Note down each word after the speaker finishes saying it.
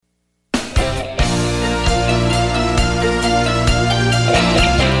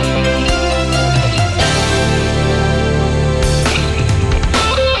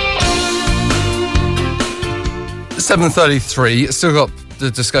7:33. Still got the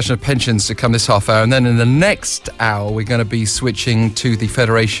discussion of pensions to come this half hour. And then in the next hour, we're going to be switching to the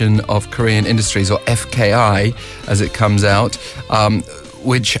Federation of Korean Industries, or FKI, as it comes out,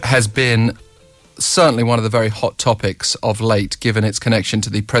 which has been certainly one of the very hot topics of late, given its connection to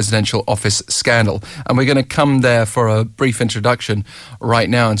the presidential office scandal. And we're going to come there for a brief introduction right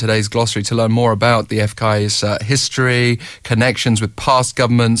now in today's glossary to learn more about the FKI's history, connections with past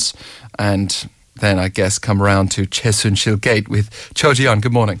governments, and then I guess come around to Chaesun-sil Gate with Cho Ji-yeon.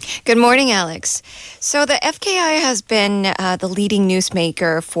 Good morning. Good morning, Alex. So the FKI has been the leading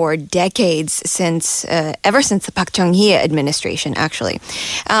newsmaker for decades, ever since the Park Chung-hee administration, actually.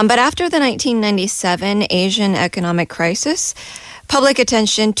 But after the 1997 Asian economic crisis, public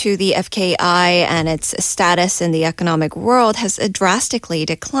attention to the FKI and its status in the economic world has drastically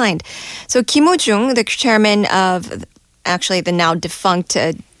declined. So Kim Ho-jung, the chairman of the now defunct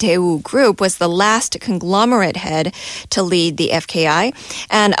Daewoo Group, was the last conglomerate head to lead the FKI,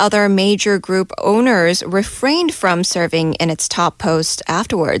 and other major group owners refrained from serving in its top post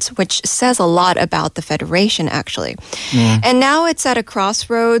afterwards, which says a lot about the federation, actually. And now it's at a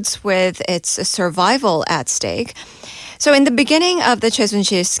crossroads with its survival at stake. So in the beginning of the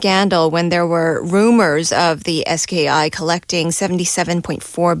Chaesun-sil scandal, when there were rumors of the SKI collecting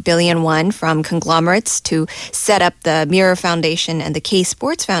 77.4 billion won from conglomerates to set up the Mirror Foundation and the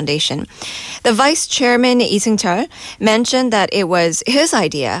K-Sports Foundation, the vice chairman, Lee Seung-chul, mentioned that it was his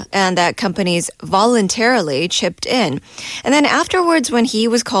idea and that companies voluntarily chipped in. And then afterwards, when he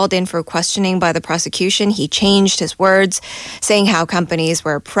was called in for questioning by the prosecution, he changed his words, saying how companies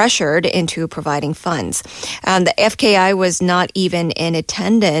were pressured into providing funds. The FKI was not even in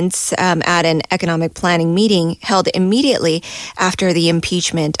attendance at an economic planning meeting held immediately after the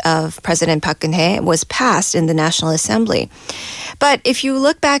impeachment of President Park Geun-hye was passed in the National Assembly. But if you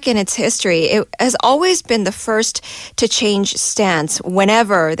look back in its history, it has always been the first to change stance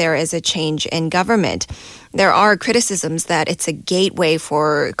whenever there is a change in government. There are criticisms that it's a gateway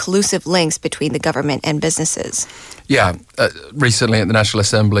for collusive links between the government and businesses. Yeah, recently at the National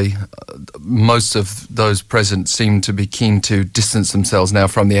Assembly, most of those present seem to be keen to distance themselves now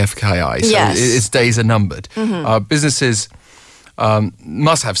from the FKI. So yes. Its days are numbered. Businesses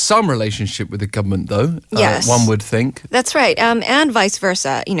must have some relationship with the government, though. Yes. One would think. That's right. And vice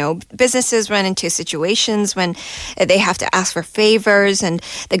versa. You know, businesses run into situations when they have to ask for favors, and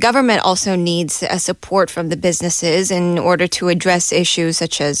the government also needs support from the businesses in order to address issues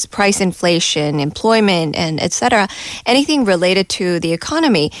such as price inflation, employment, and etc. Anything related to the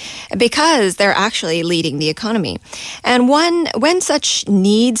economy, because they're actually leading the economy. And when such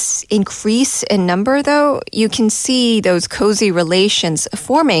needs increase in number, though, you can see those cozy relations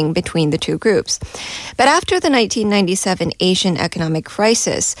forming between the two groups. But after the 1997 Asian economic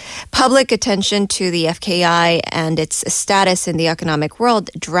crisis, public attention to the FKI and its status in the economic world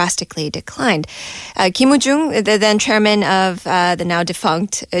drastically declined. Kim Ho-jung, the then chairman of the now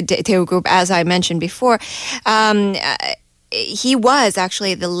defunct Daewoo Group, as I mentioned before, he was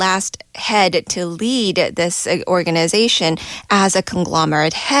actually the last head to lead this organization as a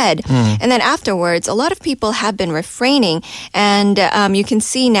conglomerate head. And then afterwards, a lot of people have been refraining. And you can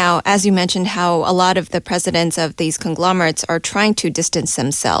see now, as you mentioned, how a lot of the presidents of these conglomerates are trying to distance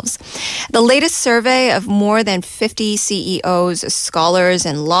themselves. The latest survey of more than 50 CEOs, scholars,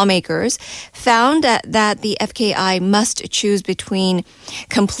 and lawmakers found that the FKI must choose between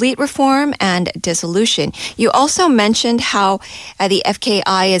complete reform and dissolution. You also mentioned how the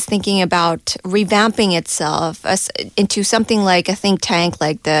FKI is thinking about revamping itself into something like a think tank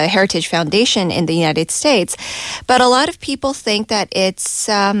like the Heritage Foundation in the United States. But a lot of people think that it's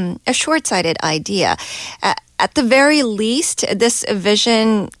a short-sighted idea. At the very least, this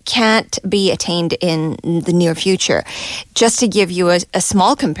vision can't be attained in the near future. Just to give you a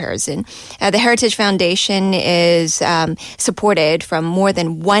small comparison, the Heritage Foundation is supported from more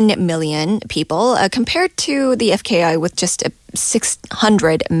than 1 million people compared to the FKI with just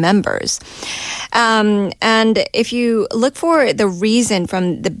 600 members. And if you look for the reason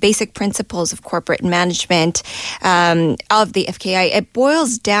from the basic principles of corporate management of the FKI, it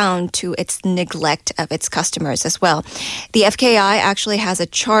boils down to its neglect of its customers as well. The FKI actually has a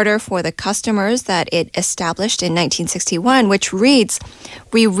charter for the customers that it established in 1961, which reads,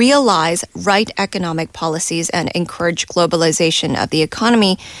 "We realize right economic policies and encourage globalization of the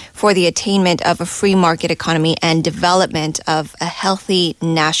economy for the attainment of a free market economy and development of a healthy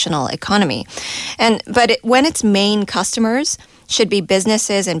national economy." But when its main customers should be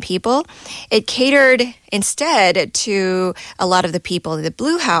businesses and people, it catered instead to a lot of the people in the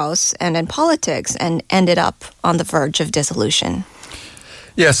Blue House and in politics and ended up on the verge of dissolution.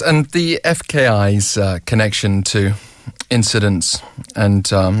 Yes, and the FKI's connection to incidents and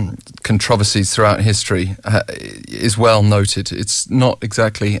controversies throughout history is well noted. It's not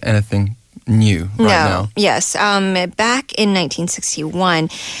exactly anything new now. Yes. Back in 1961,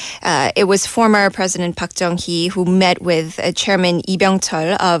 it was former President Park Chung-hee who met with Chairman Lee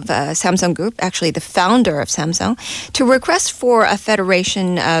Byung-chul of Samsung Group, actually the founder of Samsung, to request for a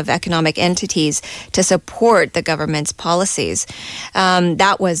federation of economic entities to support the government's policies.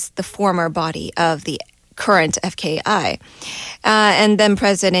 That was the former body of the current FKI. And then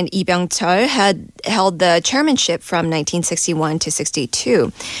President Lee Byung-chul had held the chairmanship from 1961 to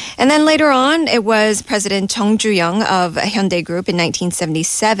 62. And then later on, it was President Chung Ju-young of Hyundai Group in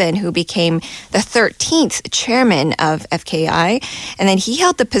 1977 who became the 13th chairman of FKI. And then he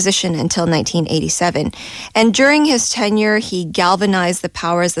held the position until 1987. And during his tenure, he galvanized the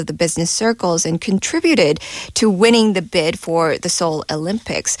powers of the business circles and contributed to winning the bid for the Seoul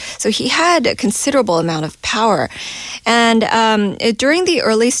Olympics. So he had a considerable amount of power. And during the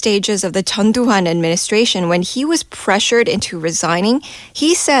early stages of the Chun Doo-hwan administration, when he was pressured into resigning,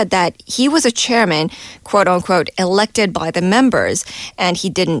 he said that he was a chairman, quote unquote, elected by the members, and he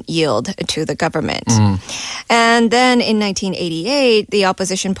didn't yield to the government. And then in 1988, the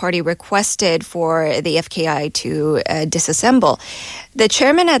opposition party requested for the FKI to disassemble. The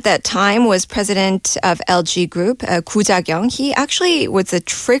chairman at that time was president of LG Group, Gu Ja-kyung. He actually was the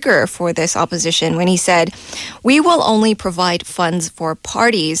trigger for this opposition when he said, "We will only provide funds for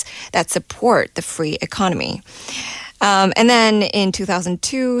parties that support the free economy." And then in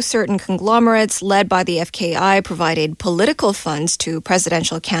 2002, certain conglomerates led by the FKI provided political funds to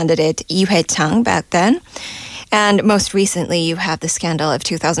presidential candidate Lee Hae-chang back then. And most recently, you have the scandal of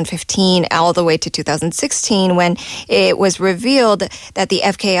 2015 all the way to 2016 when it was revealed that the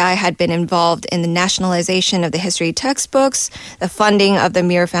FKI had been involved in the nationalization of the history textbooks, the funding of the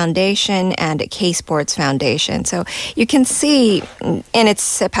Mir Foundation, and K Sports Foundation. So you can see in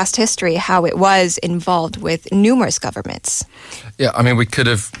its past history how it was involved with numerous governments. Yeah, I mean, we could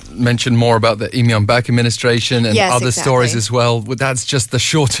have mentioned more about the Lee Myung-bak administration and other stories as well. That's just the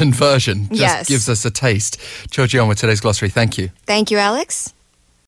shortened version. Just gives us a taste. Cho Ji-yeon with today's glossary. Thank you. Thank you, Alex.